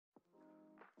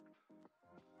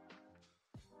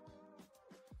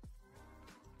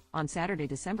On Saturday,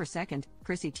 December 2nd,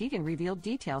 Chrissy Teigen revealed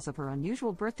details of her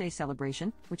unusual birthday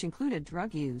celebration, which included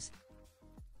drug use.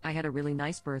 "I had a really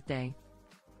nice birthday.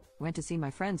 Went to see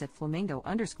my friends at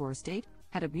Flamingo_State,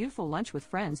 had a beautiful lunch with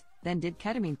friends, then did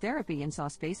ketamine therapy and saw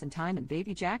Space and Time and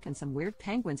Baby Jack and some weird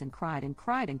penguins and cried and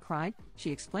cried and cried," she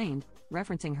explained,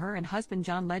 referencing her and husband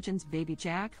John Legend's baby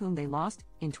Jack, whom they lost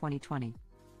in 2020.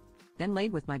 "Then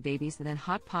laid with my babies, then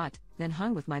hot pot, then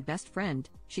hung with my best friend,"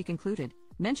 she concluded,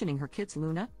 mentioning her kids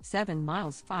Luna, 7,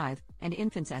 Miles, 5, and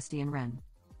infants Esty and Ren.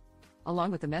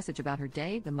 Along with a message about her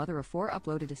day, the mother of 4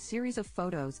 uploaded a series of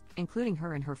photos, including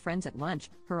her and her friends at lunch,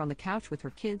 her on the couch with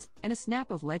her kids, and a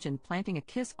snap of Legend planting a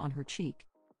kiss on her cheek.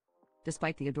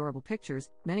 Despite the adorable pictures,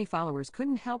 many followers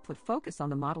couldn't help but focus on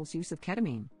the model's use of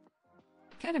ketamine.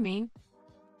 Ketamine?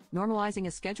 Normalizing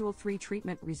a Schedule III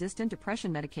treatment-resistant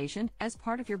depression medication as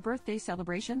part of your birthday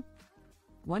celebration?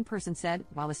 One person said,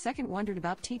 while a second wondered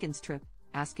about Teigen's trip,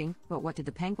 asking, "But what did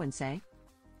the penguin say?"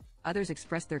 Others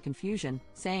expressed their confusion,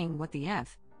 saying, "What the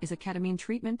F, is a ketamine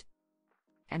treatment?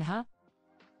 And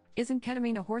isn't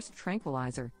ketamine a horse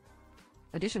tranquilizer?"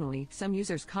 Additionally, some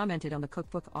users commented on the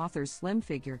cookbook author's slim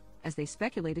figure, as they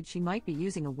speculated she might be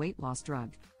using a weight loss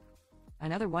drug.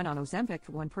 Another one on Ozempic,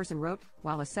 one person wrote,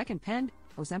 while a second penned,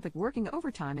 "Ozempic working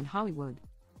overtime in Hollywood."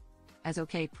 As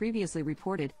OK previously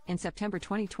reported, in September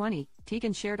 2020,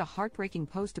 Teigen shared a heartbreaking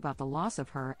post about the loss of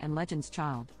her and Legend's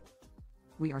child.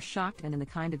 "We are shocked and in the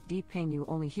kind of deep pain you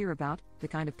only hear about, the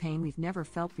kind of pain we've never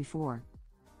felt before.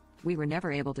 We were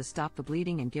never able to stop the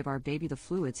bleeding and give our baby the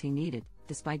fluids he needed,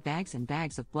 despite bags and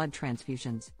bags of blood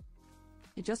transfusions.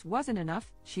 It just wasn't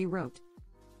enough," she wrote.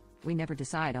 "We never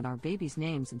decide on our babies'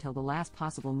 names until the last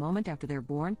possible moment after they're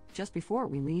born, just before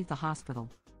we leave the hospital.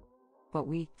 But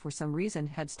we, for some reason,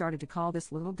 had started to call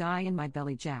this little guy in my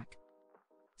belly Jack.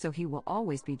 So he will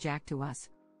always be Jack to us.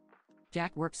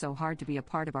 Jack worked so hard to be a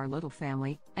part of our little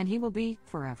family, and he will be,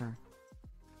 forever.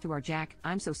 To our Jack,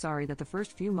 I'm so sorry that the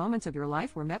first few moments of your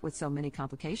life were met with so many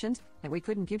complications, that we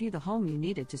couldn't give you the home you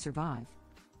needed to survive.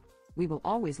 We will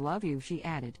always love you," she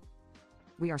added.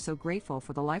 "We are so grateful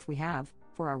for the life we have,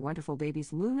 for our wonderful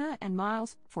babies Luna and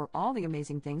Miles, for all the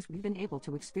amazing things we've been able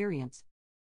to experience.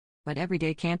 But every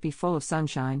day can't be full of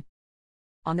sunshine.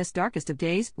 On this darkest of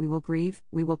days, we will grieve,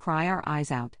 we will cry our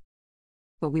eyes out.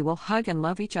 But we will hug and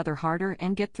love each other harder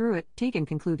and get through it," Teigen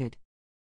concluded.